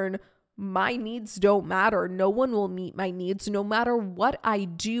learn, my needs don't matter. No one will meet my needs. No matter what I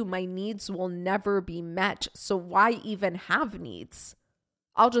do, my needs will never be met. So why even have needs?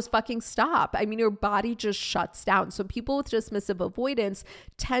 I'll just fucking stop. I mean, your body just shuts down. So people with dismissive avoidance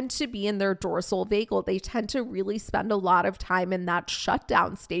tend to be in their dorsal vagal. They tend to really spend a lot of time in that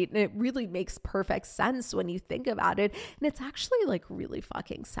shutdown state. And it really makes perfect sense when you think about it. And it's actually like really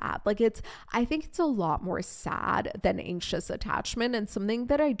fucking sad. Like I think it's a lot more sad than anxious attachment, and something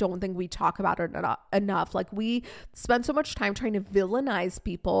that I don't think we talk about enough. Like we spend so much time trying to villainize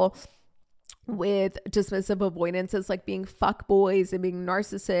people with dismissive avoidance as like being fuckboys and being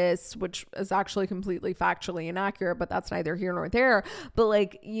narcissists, which is actually completely factually inaccurate, but that's neither here nor there. But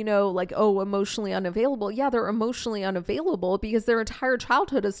like, like, oh, emotionally unavailable. Yeah, they're emotionally unavailable because their entire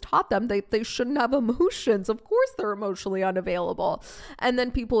childhood has taught them they shouldn't have emotions. Of course they're emotionally unavailable. And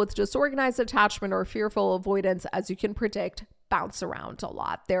then people with disorganized attachment or fearful avoidance, as you can predict, bounce around a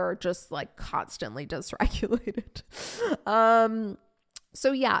lot. They're just like constantly dysregulated.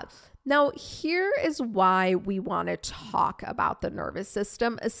 So yeah. Now, here is why we want to talk about the nervous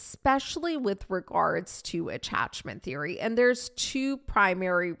system, especially with regards to attachment theory. And there's two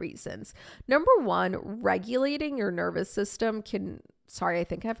primary reasons. Number one, regulating your nervous system I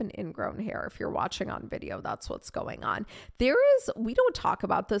think I have an ingrown hair. If you're watching on video, that's what's going on. We don't talk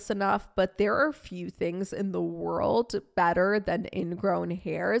about this enough, but there are few things in the world better than ingrown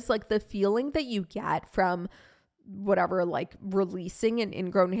hairs. Like the feeling that you get from whatever, like releasing an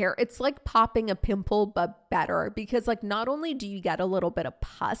ingrown hair, it's like popping a pimple, but better, because like not only do you get a little bit of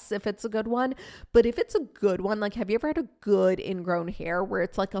pus if it's a good one, but if it's a good one, like have you ever had a good ingrown hair where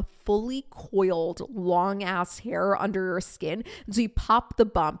it's like a fully coiled long ass hair under your skin? And so you pop the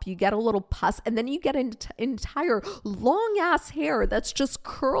bump, you get a little pus, and then you get an entire long ass hair that's just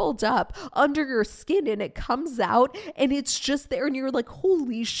curled up under your skin, and it comes out and it's just there, and you're like,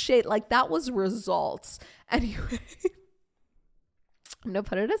 holy shit, like that was results. Anyway, I'm going to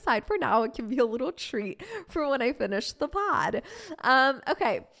put it aside for now. It can be a little treat for when I finish the pod.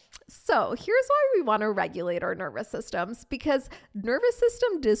 Okay, so here's why we want to regulate our nervous systems, because nervous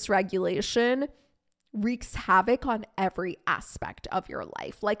system dysregulation wreaks havoc on every aspect of your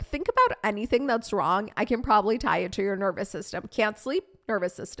life. Like think about anything that's wrong. I can probably tie it to your nervous system. Can't sleep,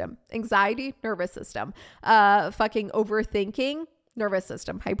 nervous system. Anxiety, nervous system. Fucking overthinking, nervous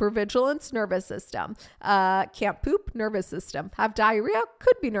system. Hypervigilance, nervous system. Can't poop, nervous system. Have diarrhea,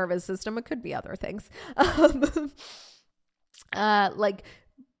 could be nervous system. It could be other things.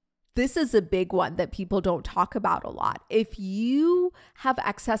 This is a big one that people don't talk about a lot. If you have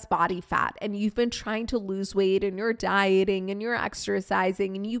excess body fat and you've been trying to lose weight and you're dieting and you're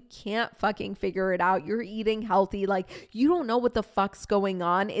exercising and you can't fucking figure it out, you're eating healthy, like you don't know what the fuck's going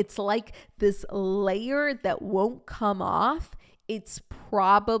on. It's like this layer that won't come off it's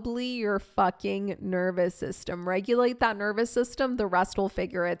probably your fucking nervous system. Regulate that nervous system, the rest will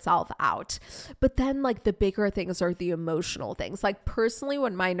figure itself out. But then like the bigger things are the emotional things. Like personally,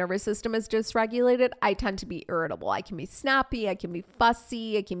 when my nervous system is dysregulated, I tend to be irritable. I can be snappy, I can be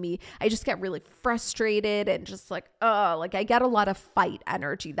fussy, I just get really frustrated and just like I get a lot of fight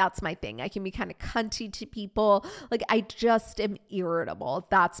energy. That's my thing. I can be kind of cunty to people. Like I just am irritable.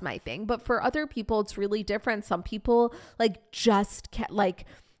 That's my thing. But for other people, it's really different. Some people like just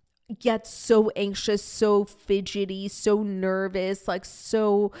get so anxious, so fidgety, so nervous, like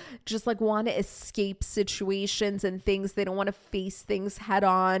so just like want to escape situations and things. They don't want to face things head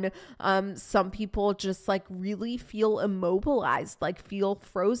on. Some people just like really feel immobilized, like feel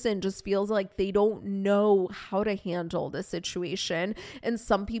frozen, just feels like they don't know how to handle the situation. And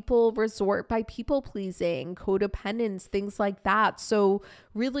some people resort by people pleasing, codependence, things like that. So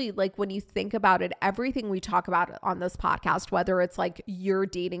really, like when you think about it, everything we talk about on this podcast, whether it's like you're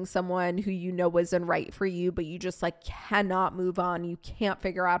dating someone who you know isn't right for you, but you just like cannot move on, you can't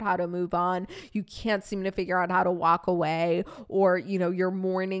figure out how to move on, you can't seem to figure out how to walk away, or you know, you're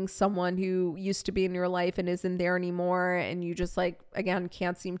mourning someone who used to be in your life and isn't there anymore, and you just like, again,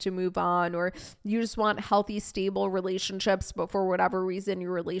 can't seem to move on, or you just want healthy, stable relationships, but for whatever reason,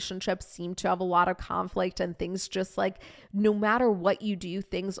 your relationships seem to have a lot of conflict and things just like, no matter what you do,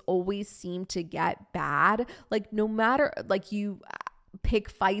 things always seem to get bad. Like no matter, like you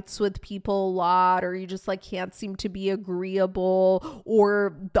pick fights with people a lot, or you just like can't seem to be agreeable,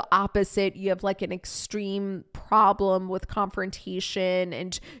 or the opposite, you have like an extreme problem with confrontation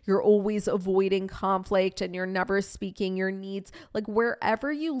and you're always avoiding conflict and you're never speaking your needs. Like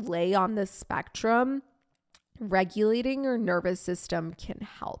wherever you lay on the spectrum, regulating your nervous system can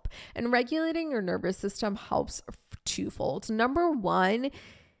help. And regulating your nervous system helps twofold. Number one,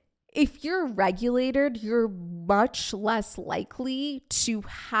 if you're regulated, you're much less likely to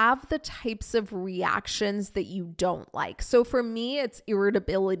have the types of reactions that you don't like. So for me, it's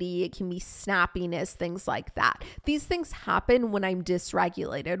irritability, it can be snappiness, things like that. These things happen when I'm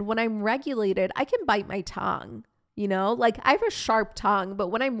dysregulated. When I'm regulated, I can bite my tongue. You know, like I have a sharp tongue, but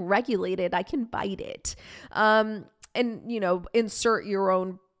when I'm regulated, I can bite it. And, you know, insert your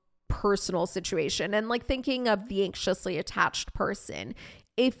own personal situation. And like thinking of the anxiously attached person,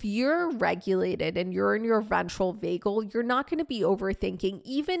 if you're regulated and you're in your ventral vagal, you're not going to be overthinking,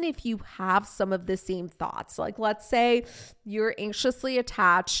 even if you have some of the same thoughts. Like let's say you're anxiously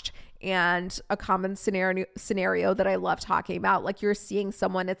attached, and a common scenario that I love talking about, like you're seeing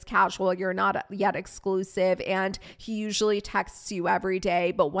someone, it's casual, you're not yet exclusive, and he usually texts you every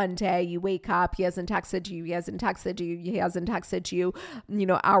day, but one day you wake up, he hasn't texted you, you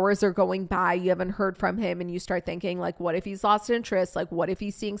know, hours are going by, you haven't heard from him, and you start thinking like, what if he's lost interest? Like, what if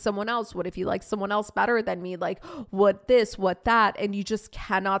he's seeing someone else? What if he likes someone else better than me? Like, what this, what that? And you just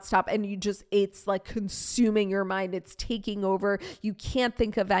cannot stop. And it's like consuming your mind. It's taking over. You can't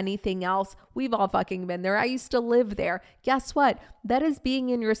think of anything else. We've all fucking been there. I used to live there. Guess what? That is being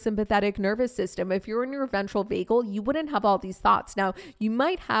in your sympathetic nervous system. If you're in your ventral vagal, you wouldn't have all these thoughts. Now, you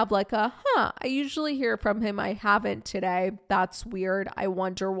might have like I usually hear from him. I haven't today. That's weird. I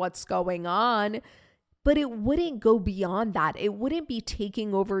wonder what's going on. But it wouldn't go beyond that. It wouldn't be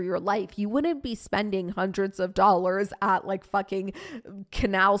taking over your life. You wouldn't be spending hundreds of dollars at like fucking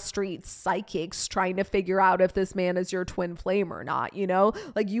Canal Street psychics trying to figure out if this man is your twin flame or not, you know?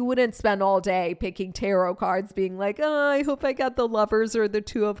 Like you wouldn't spend all day picking tarot cards being like, oh, I hope I got the Lovers or the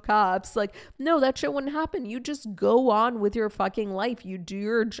Two of Cups. Like, no, that shit wouldn't happen. You just go on with your fucking life. You do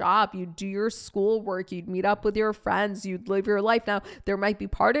your job. You do your schoolwork. You'd meet up with your friends. You'd live your life. Now, there might be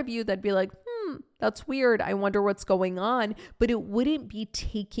part of you that'd be like, that's weird. I wonder what's going on. But it wouldn't be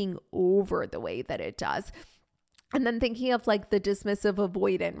taking over the way that it does. And then thinking of like the dismissive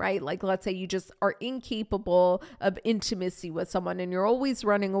avoidant, right? Like let's say you just are incapable of intimacy with someone and you're always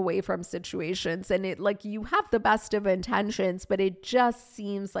running away from situations, and it like you have the best of intentions, but it just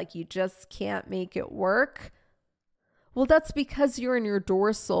seems like you just can't make it work. Well, that's because you're in your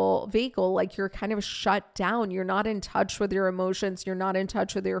dorsal vagal, like you're kind of shut down. You're not in touch with your emotions. You're not in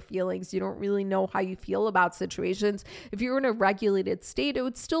touch with your feelings. You don't really know how you feel about situations. If you're in a regulated state, it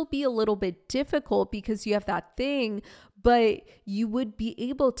would still be a little bit difficult because you have that thing, but you would be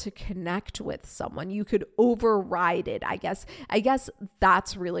able to connect with someone. You could override it, I guess. I guess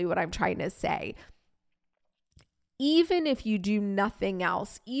that's really what I'm trying to say. Even if you do nothing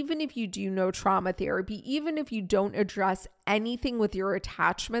else, even if you do no trauma therapy, even if you don't address anything with your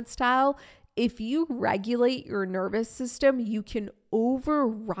attachment style, if you regulate your nervous system, you can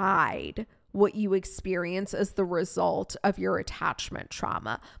override what you experience as the result of your attachment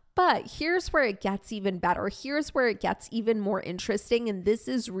trauma. But here's where it gets even better. Here's where it gets even more interesting. And this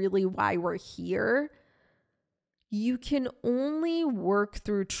is really why we're here. You can only work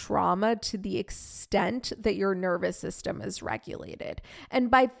through trauma to the extent that your nervous system is regulated. And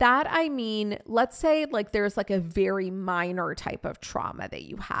by that, I mean, let's say like there's like a very minor type of trauma that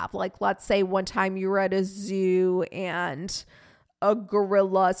you have. Like, let's say one time you were at a zoo and a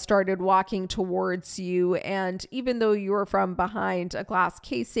gorilla started walking towards you. And even though you were from behind a glass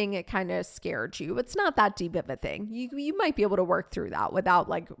casing, it kind of scared you. It's not that deep of a thing. You might be able to work through that without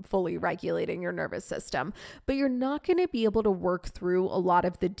like fully regulating your nervous system, but you're not going to be able to work through a lot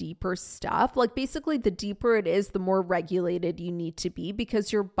of the deeper stuff. Like basically the deeper it is, the more regulated you need to be,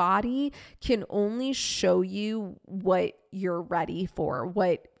 because your body can only show you what you're ready for,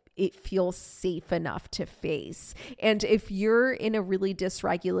 what it feels safe enough to face. And if you're in a really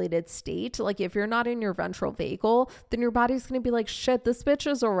dysregulated state, like if you're not in your ventral vagal, then your body's going to be like, shit, this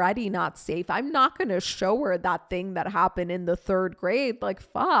bitch is already not safe. I'm not going to show her that thing that happened in the 3rd grade. Like,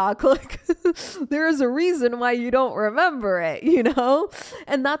 fuck, like there's a reason why you don't remember it, you know?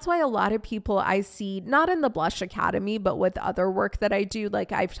 And that's why a lot of people I see, not in the Blush Academy, but with other work that I do,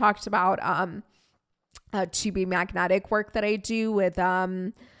 like I've talked about, to be magnetic work that I do with,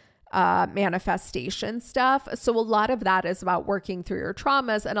 manifestation stuff. So a lot of that is about working through your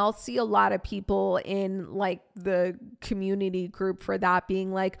traumas. And I'll see a lot of people in like the community group for that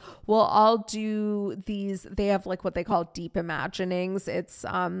being like, well, I'll do these. They have like what they call deep imaginings. It's,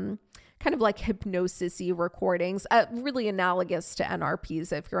 kind of like hypnosis-y recordings, really analogous to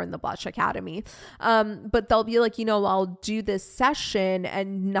NRPs if you're in the Blush Academy. But they'll be like, you know, I'll do this session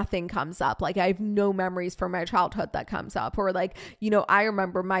and nothing comes up. Like I have no memories from my childhood that comes up. Or like, you know, I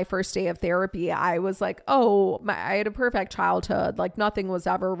remember my first day of therapy, I was like, oh, I had a perfect childhood. Like nothing was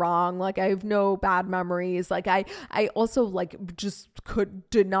ever wrong. Like I have no bad memories. Like I also like just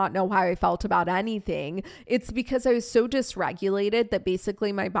did not know how I felt about anything. It's because I was so dysregulated that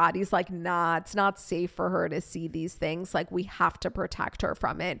basically my body's like, nah, it's not safe for her to see these things. Like we have to protect her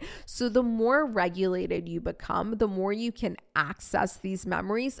from it. So the more regulated you become, the more you can access these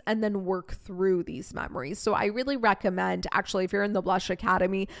memories and then work through these memories. So I really recommend, actually, if you're in the Blush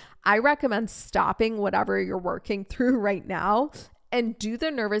Academy, I recommend stopping whatever you're working through right now and do the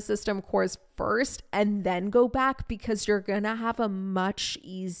nervous system course first and then go back, because you're going to have a much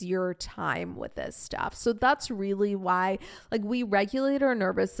easier time with this stuff. So that's really why like we regulate our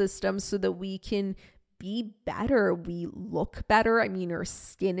nervous system so that we can be better. We look better. I mean, your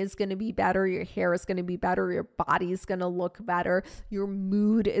skin is going to be better. Your hair is going to be better. Your body is going to look better. Your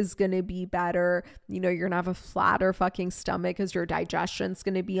mood is going to be better. You know, you're going to have a flatter fucking stomach because your digestion's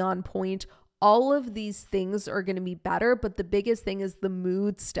going to be on point. All of these things are going to be better, but the biggest thing is the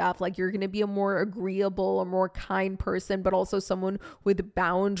mood stuff. Like you're going to be a more agreeable, a more kind person, but also someone with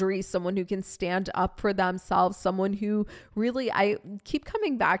boundaries, someone who can stand up for themselves, someone who really, I keep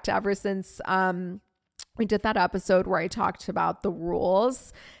coming back to ever since we did that episode where I talked about the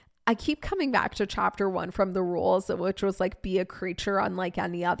rules. I keep coming back to chapter 1 from the rules, which was like, be a creature unlike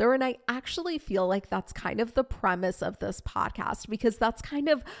any other. And I actually feel like that's kind of the premise of this podcast, because that's kind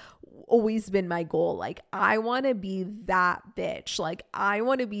of always been my goal. Like, I want to be that bitch. Like, I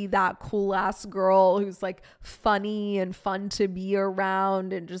want to be that cool ass girl who's like funny and fun to be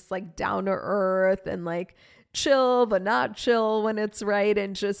around and just like down to earth and like chill, but not chill when it's right.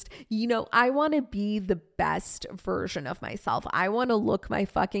 And just, you know, I want to be the best version of myself. I want to look my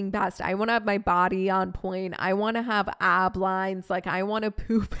fucking best. I want to have my body on point. I want to have ab lines. Like I want to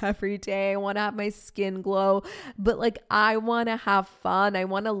poop every day. I want to have my skin glow, but like, I want to have fun. I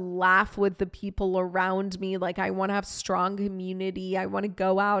want to laugh with the people around me. Like I want to have strong community. I want to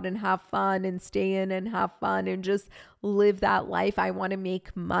go out and have fun and stay in and have fun and just live that life. I want to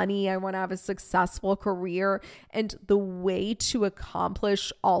make money. I want to have a successful career. And the way to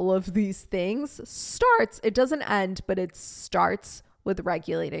accomplish all of these things it doesn't end, but it starts with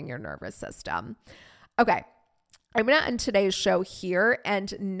regulating your nervous system. Okay, I'm going to end today's show here.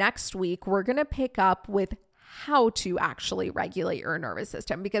 And next week, we're going to pick up with how to actually regulate your nervous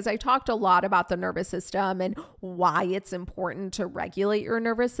system, because I talked a lot about the nervous system and why it's important to regulate your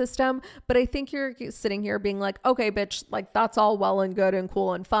nervous system. But I think you're sitting here being like, okay, bitch, like that's all well and good and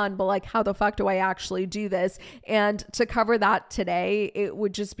cool and fun, but like, how the fuck do I actually do this? And to cover that today, it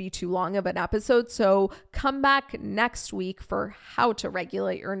would just be too long of an episode. So come back next week for how to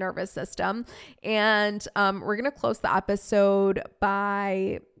regulate your nervous system. And we're going to close the episode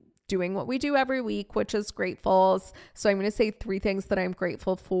by doing what we do every week, which is gratefuls. So I'm going to say 3 things that I'm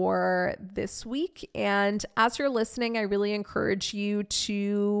grateful for this week. And as you're listening, I really encourage you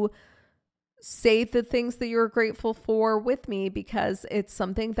to say the things that you're grateful for with me, because it's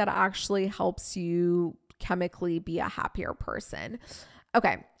something that actually helps you chemically be a happier person.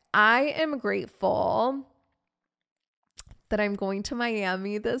 Okay. I am grateful that I'm going to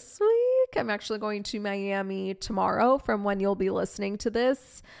Miami this week. I'm actually going to Miami tomorrow from when you'll be listening to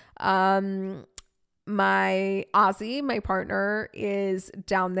this. My Ozzy, my partner, is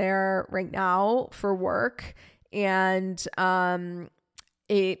down there right now for work, and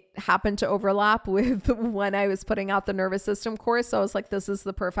it happened to overlap with when I was putting out the nervous system course. So I was like, this is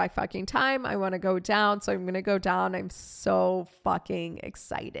the perfect fucking time. I want to go down. So I'm going to go down. I'm so fucking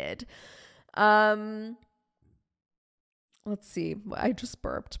excited. Let's see. I just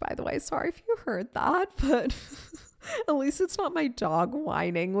burped, by the way. Sorry if you heard that, but at least it's not my dog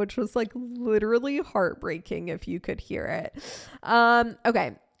whining, which was like literally heartbreaking if you could hear it.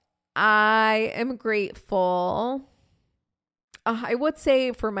 Okay. I am grateful. I would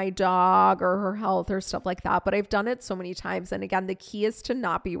say for my dog or her health or stuff like that, but I've done it so many times. And again, the key is to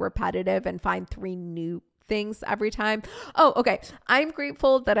not be repetitive and find 3 new things every time. Oh, okay. I'm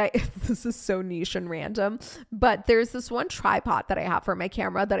grateful that this is so niche and random, but there's this one tripod that I have for my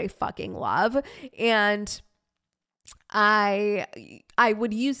camera that I fucking love. And I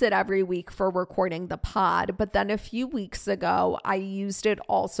would use it every week for recording the pod, but then a few weeks ago, I used it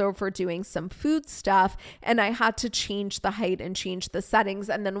also for doing some food stuff, and I had to change the height and change the settings.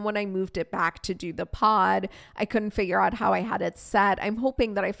 And then when I moved it back to do the pod, I couldn't figure out how I had it set. I'm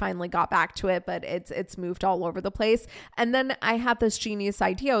hoping that I finally got back to it, but it's moved all over the place. And then I had this genius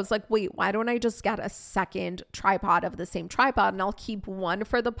idea. I was like, wait, why don't I just get a second tripod of the same tripod, and I'll keep one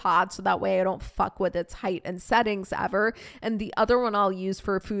for the pod so that way I don't fuck with its height and settings ever. And the other one I'll use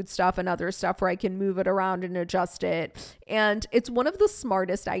for food stuff and other stuff where I can move it around and adjust it. And it's one of the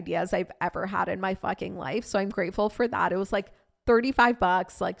smartest ideas I've ever had in my fucking life. So I'm grateful for that. It was like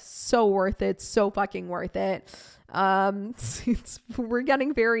 $35, like so worth it. So fucking worth it. We're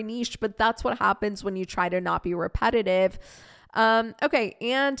getting very niche, but that's what happens when you try to not be repetitive. Okay.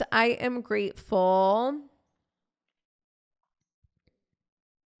 And I am grateful.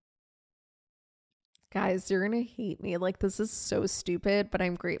 Guys, you're going to hate me. Like, this is so stupid, but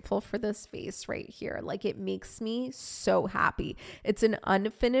I'm grateful for this vase right here. Like, it makes me so happy. It's an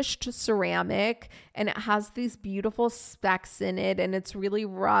unfinished ceramic, and it has these beautiful specks in it, and it's really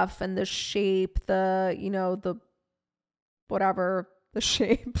rough, and the shape, the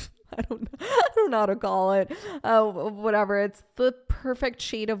shape, I don't know how to call it. Whatever. It's the perfect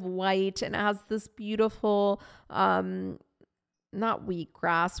shade of white, and it has this beautiful, not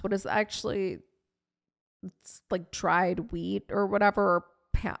wheatgrass. What is actually... It's like dried wheat or whatever,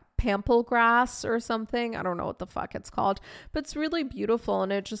 or pample grass or something. I don't know what the fuck it's called, but it's really beautiful,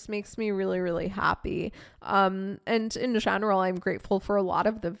 and it just makes me really, really happy. And in general, I'm grateful for a lot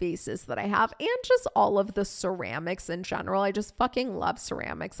of the vases that I have, and just all of the ceramics in general. I just fucking love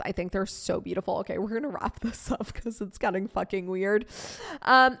ceramics. I think they're so beautiful. Okay, we're gonna wrap this up because it's getting fucking weird.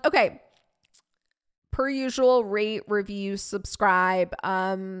 Okay. Per usual, rate, review, subscribe.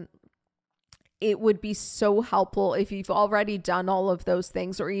 It would be so helpful if you've already done all of those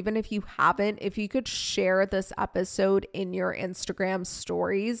things, or even if you haven't, if you could share this episode in your Instagram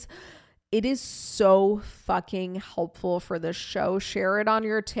stories. It is so fucking helpful for the show. Share it on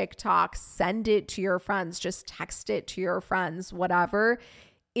your TikTok, send it to your friends, just text it to your friends, whatever.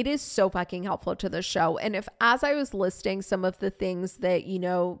 It is so fucking helpful to the show. And if, as I was listing some of the things that,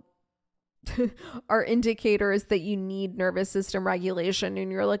 are indicators that you need nervous system regulation,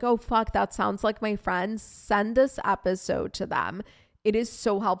 and you're like, oh fuck, that sounds like my friends, send this episode to them. It is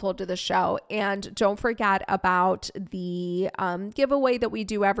so helpful to the show. And don't forget about the giveaway that we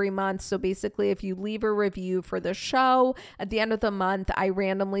do every month. So basically, if you leave a review for the show, at the end of the month, I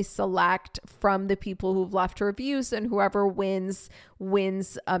randomly select from the people who've left reviews, and whoever wins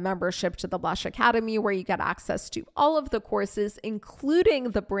a membership to the Blush Academy, where you get access to all of the courses, including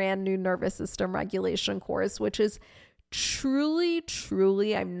the brand new nervous system regulation course, which is truly,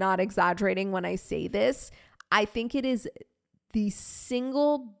 truly, I'm not exaggerating when I say this, I think it is the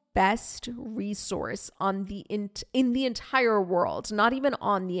single best resource in the entire world, not even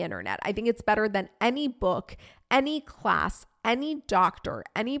on the internet. I think it's better than any book, any class, any doctor,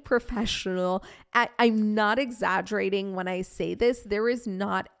 any professional. I'm not exaggerating when I say this. There is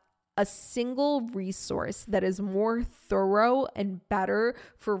not a single resource that is more thorough and better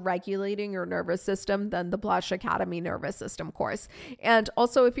for regulating your nervous system than the Blush Academy Nervous System course. And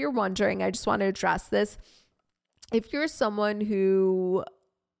also, if you're wondering, I just want to address this. If you're someone who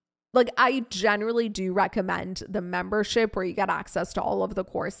Like, I generally do recommend the membership where you get access to all of the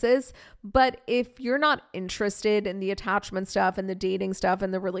courses. But if you're not interested in the attachment stuff and the dating stuff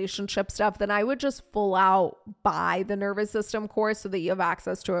and the relationship stuff, then I would just full out buy the nervous system course so that you have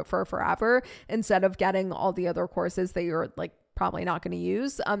access to it for forever instead of getting all the other courses that you're like probably not going to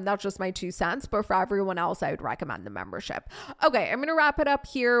use. That's just my 2 cents. But for everyone else, I would recommend the membership. Okay, I'm going to wrap it up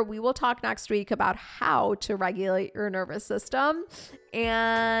here. We will talk next week about how to regulate your nervous system.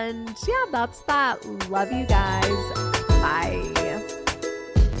 And yeah, that's that. Love you guys. Bye.